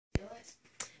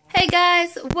Hey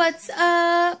guys, what's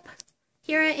up?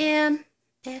 Here I am,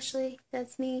 Ashley,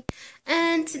 that's me,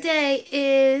 and today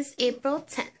is April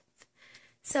 10th.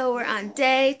 So we're on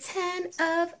day 10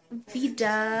 of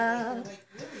VEDA.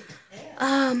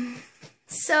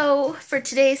 So for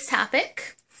today's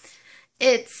topic,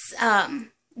 it's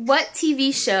what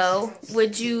TV show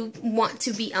would you want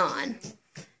to be on?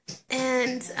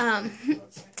 And the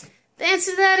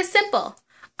answer to that is simple.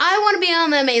 I want to be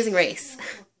on The Amazing Race.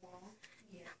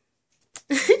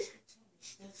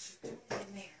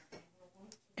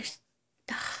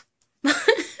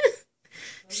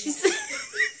 She's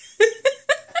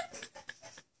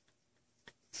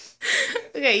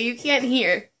okay, you can't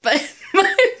hear, but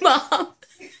my mom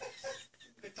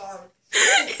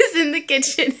is in the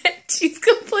kitchen and she's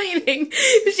complaining.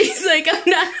 She's like, I'm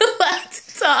not allowed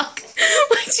to talk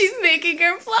when she's making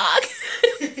her vlog.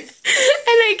 And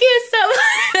I can't stop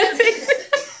laughing.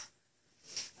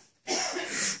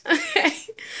 Okay.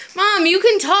 Mom, you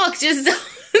can talk, just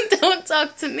don't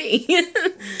talk to me.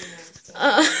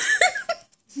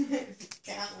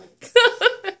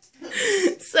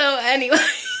 So anyway,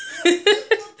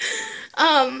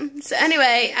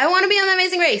 I want to be on The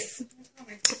Amazing Race.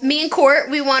 Me and Court,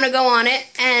 we want to go on it,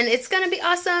 and it's going to be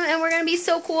awesome, and we're going to be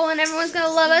so cool, and everyone's going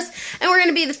to love us, and we're going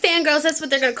to be the fangirls. That's what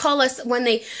they're going to call us when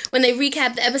they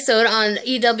recap the episode on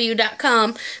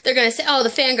EW.com. They're going to say, oh, the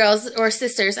fangirls or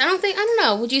sisters. I don't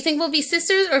know. Would you think we'll be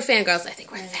sisters or fangirls? I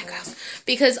think we're the fangirls,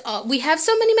 because we have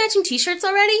so many matching t-shirts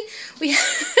already. We're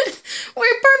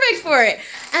perfect for it.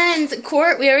 And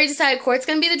Court, we already decided Court's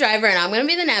going to be the driver, and I'm going to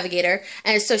be the navigator,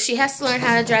 and so she has to learn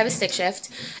how to drive a stick shift,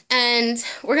 and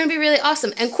we're going to be really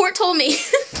awesome. And Court told me,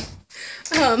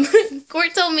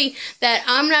 Court told me that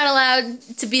I'm not allowed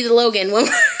to be the Logan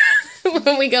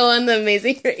when we go on The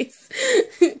Amazing Race.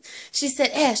 She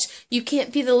said, Ash, you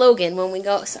can't be the Logan when we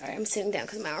go. Sorry, I'm sitting down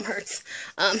because my arm hurts.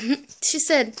 She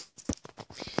said,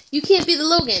 you can't be the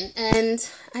Logan. And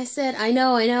I said, I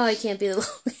know, I can't be the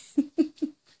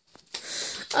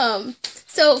Logan.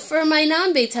 So for my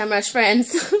non-Big Time Rush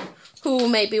friends who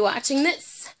may be watching this,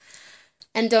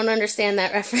 and don't understand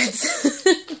that reference.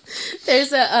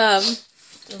 there's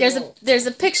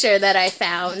a picture that I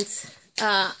found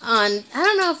on, I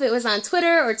don't know if it was on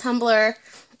Twitter or Tumblr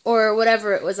or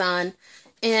whatever it was on,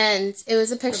 and it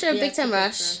was a picture of Big Time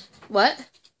Rush. What?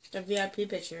 The VIP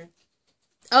picture.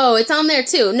 Oh, it's on there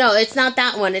too. No, it's not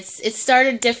that one. It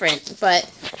started different, but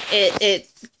it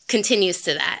continues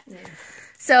to that. Yeah.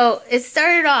 So it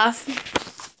started off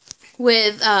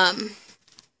with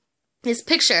his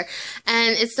picture,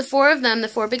 and it's the four of them, the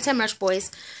four Big Time Rush boys,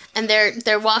 and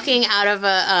they're walking out of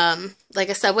a like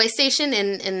a subway station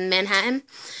in Manhattan,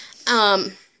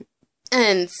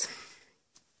 and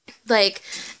like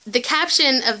the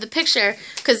caption of the picture,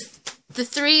 because the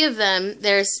three of them,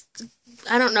 there's,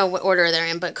 I don't know what order they're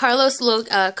in, but Carlos,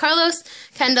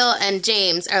 Kendall, and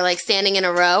James are like standing in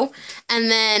a row, and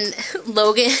then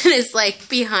Logan is like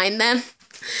behind them.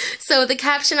 So the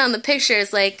caption on the picture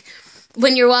is like,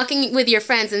 when you're walking with your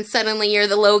friends and suddenly you're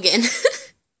the Logan.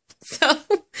 So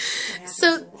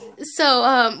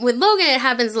with Logan it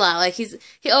happens a lot. Like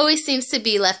he always seems to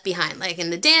be left behind. Like in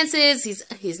the dances,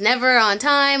 he's never on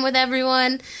time with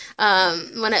everyone.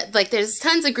 There's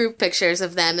tons of group pictures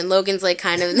of them, and Logan's like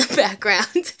kind of in the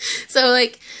background. So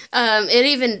like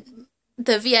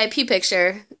the VIP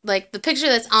picture, like the picture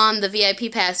that's on the VIP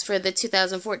pass for the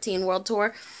 2014 World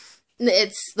Tour,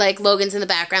 it's like Logan's in the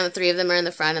background, the three of them are in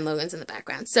the front, and Logan's in the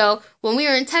background. So when we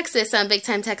were in Texas on Big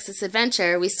Time Texas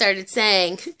Adventure, we started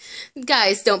saying,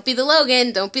 guys, don't be the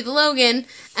Logan, don't be the Logan,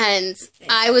 and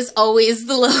I was always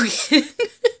the Logan.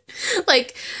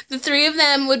 Like, the three of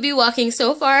them would be walking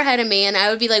so far ahead of me, and I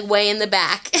would be like way in the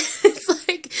back. It's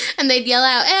like, and they'd yell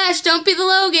out, Ash, don't be the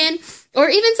Logan. Or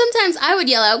even sometimes I would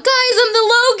yell out, guys, I'm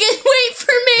the Logan, wait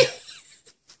for me.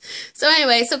 So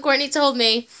anyway, so Courtney told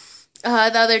me, the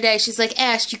other day, she's like,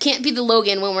 Ash, you can't be the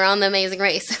Logan when we're on The Amazing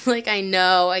Race. I'm like, I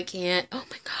know, I can't. Oh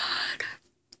my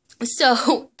god.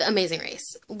 So, The Amazing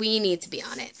Race. We need to be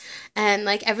on it. And,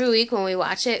 like, every week when we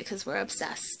watch it, because we're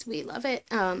obsessed, we love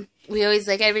it, we always,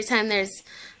 like, every time there's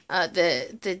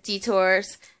the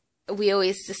detours, we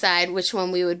always decide which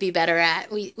one we would be better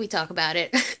at. We talk about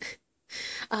it.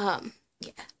 Yeah.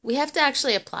 We have to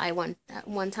actually apply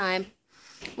one time.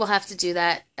 We'll have to do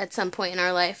that at some point in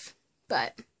our life.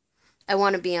 But I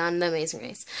want to be on The Amazing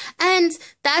Race. And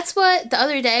that's what, the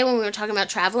other day when we were talking about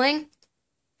traveling,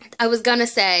 I was going to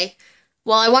say,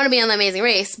 well, I want to be on The Amazing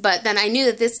Race, but then I knew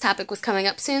that this topic was coming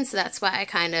up soon, so that's why I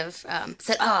kind of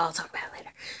said, oh, I'll talk about it later.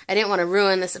 I didn't want to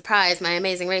ruin the surprise, my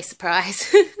Amazing Race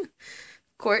surprise.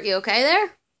 Court, you okay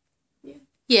there? Yeah.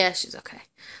 Yeah, she's okay.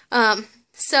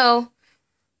 So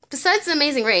besides The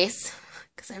Amazing Race,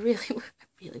 because I really want to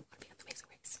be on The Amazing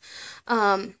Race.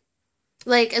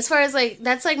 Like, as far as, like,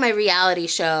 that's, like, my reality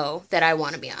show that I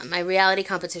want to be on. My reality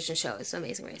competition show is The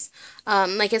Amazing Race.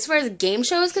 Like, as far as game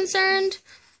show is concerned,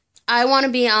 I want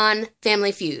to be on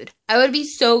Family Feud. I would be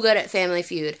so good at Family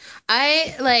Feud.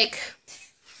 I love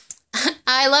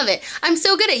it. I'm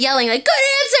so good at yelling, like, good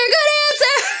answer!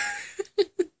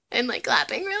 And, like,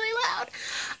 clapping really loud.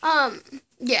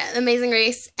 Yeah, The Amazing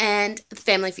Race and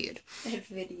Family Feud. That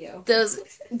video. Those,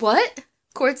 what?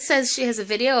 Court says she has a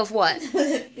video of what?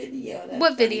 That video. That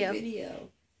what video?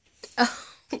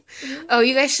 Oh,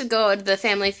 you guys should go to the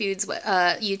Family Feud's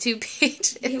YouTube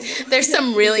page. There's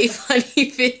some really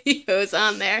funny videos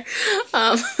on there.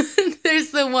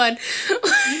 There's the one.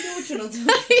 You know which one I'm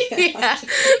talking about.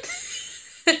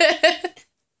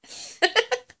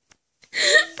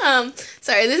 Yeah.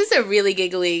 Sorry, this is a really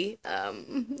giggly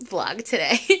vlog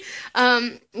today.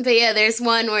 But yeah, there's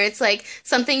one where it's like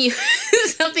something you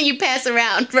something you pass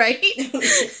around, right?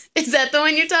 Is that the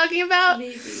one you're talking about?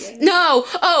 Maybe, yeah. No.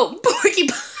 Oh,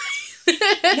 porcupine.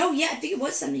 No, yeah, I think it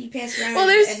was something you passed around. Well,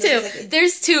 there's two.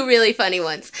 There's two really funny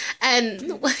ones.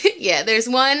 And yeah, there's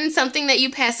one, something that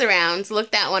you pass around.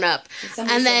 Look that one up.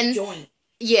 And then joint.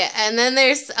 Yeah, and then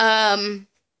there's and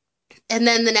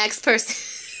then the next person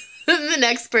the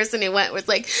next person who went was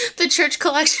like the church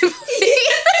collection plate.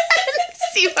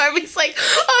 Steve Harvey's like,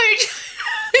 oh,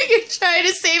 you're trying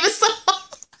to save us all.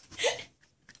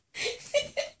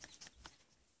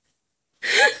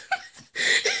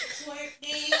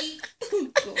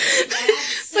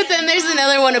 But then there's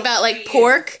another one about like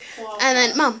pork, and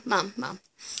then mom.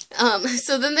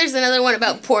 So then there's another one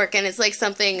about pork, and it's like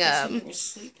something. And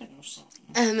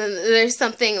then there's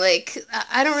something like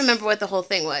I don't remember what the whole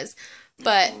thing was,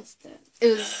 but it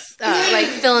was like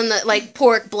fill in the like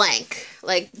pork blank,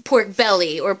 like pork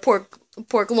belly or pork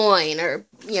loin or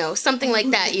something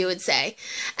like that you would say,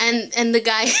 and the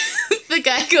guy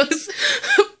goes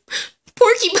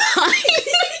porcupine.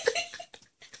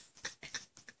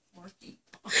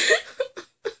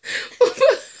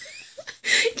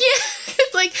 Yeah,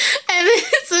 it's like, and then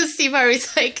so Steve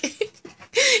Harvey's like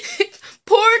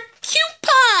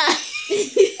porcupine.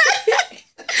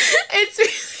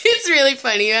 It's really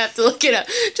funny. You have to look it up.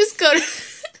 Just go to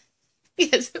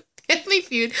yes, Family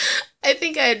Feud. I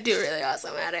think I'd do really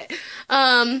awesome at it.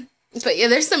 But yeah,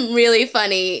 there's some really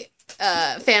funny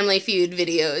Family Feud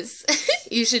videos.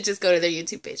 You should just go to their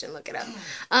YouTube page and look it up.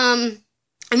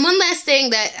 And one last thing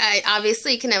that I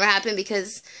obviously can never happen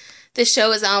because this show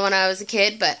was on when I was a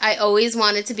kid, but I always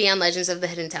wanted to be on Legends of the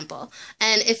Hidden Temple.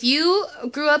 And if you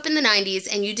grew up in the 90s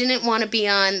and you didn't want to be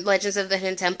on Legends of the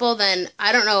Hidden Temple, then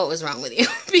I don't know what was wrong with you.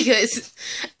 Because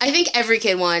I think every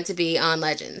kid wanted to be on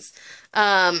Legends.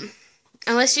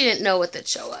 Unless you didn't know what that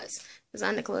show was. It was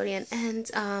on Nickelodeon. And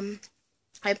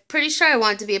I'm pretty sure I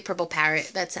wanted to be a purple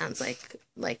parrot. That sounds like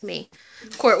me.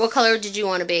 Court, what color did you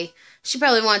want to be? She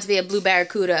probably wanted to be a blue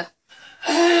barracuda.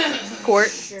 Court?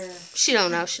 Sure. She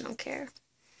don't know. She don't care.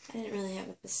 I didn't really have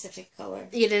a specific color.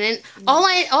 You didn't? No. All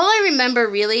I remember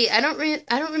really, I don't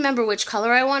remember which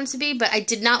color I wanted to be, but I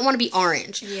did not want to be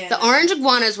orange. Yeah. The orange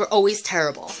iguanas were always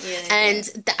terrible. Yeah, and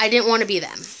I didn't want to be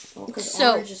them. Well, because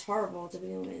orange is horrible to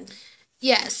begin with.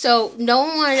 Yeah, so no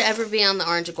one wanted to ever be on the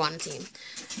orange iguana team.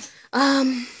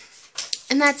 And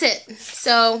that's it.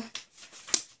 So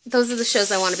those are the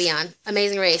shows I want to be on.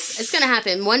 Amazing Race. It's going to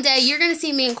happen. One day, you're going to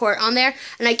see me in Court on there,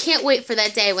 and I can't wait for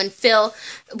that day when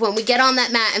we get on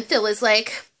that mat, and Phil is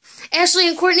like, Ashley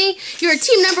and Courtney, you're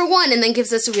team number 1, and then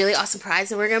gives us a really awesome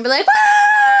prize, and we're going to be like,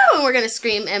 woo! And we're going to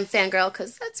scream and fangirl,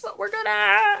 because that's what we're good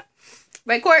at.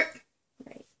 Right, Court?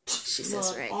 Right. She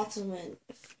says right. Ultimate.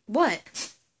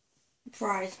 What?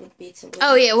 Prize would be to win.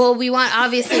 Oh, yeah, well, we want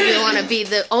to be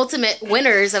the ultimate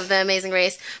winners of the Amazing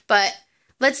Race, but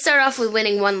let's start off with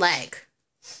winning one leg.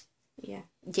 Yeah.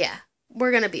 Yeah.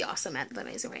 We're going to be awesome at the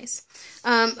Amazing Race.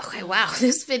 Okay, wow.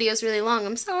 This video is really long.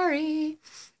 I'm sorry.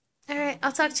 All right.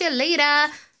 I'll talk to you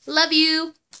later. Love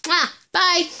you. Mwah.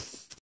 Bye.